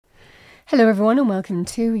Hello everyone and welcome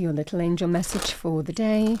to your little angel message for the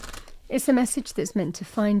day. It's a message that's meant to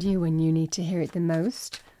find you when you need to hear it the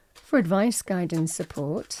most, for advice, guidance,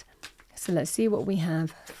 support. So let's see what we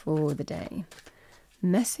have for the day.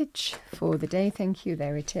 Message for the day, thank you,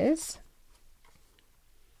 there it is.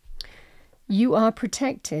 You are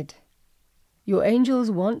protected. Your angels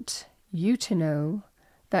want you to know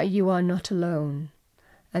that you are not alone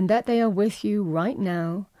and that they are with you right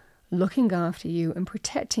now, looking after you and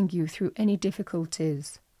protecting you through any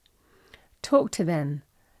difficulties. Talk to them,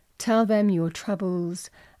 tell them your troubles,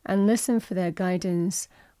 and listen for their guidance,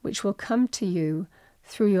 which will come to you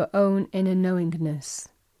through your own inner knowingness.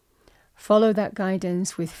 Follow that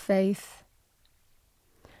guidance with faith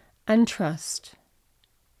and trust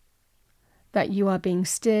that you are being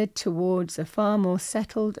steered towards a far more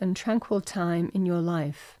settled and tranquil time in your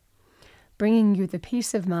life, bringing you the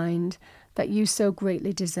peace of mind that you so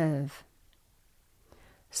greatly deserve.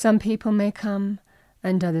 Some people may come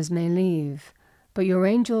and others may leave, but your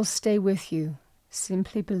angels stay with you.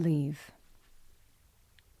 Simply believe.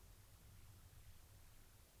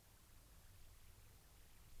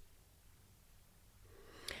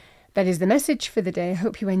 That is the message for the day. I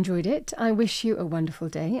hope you enjoyed it. I wish you a wonderful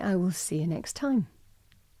day. I will see you next time.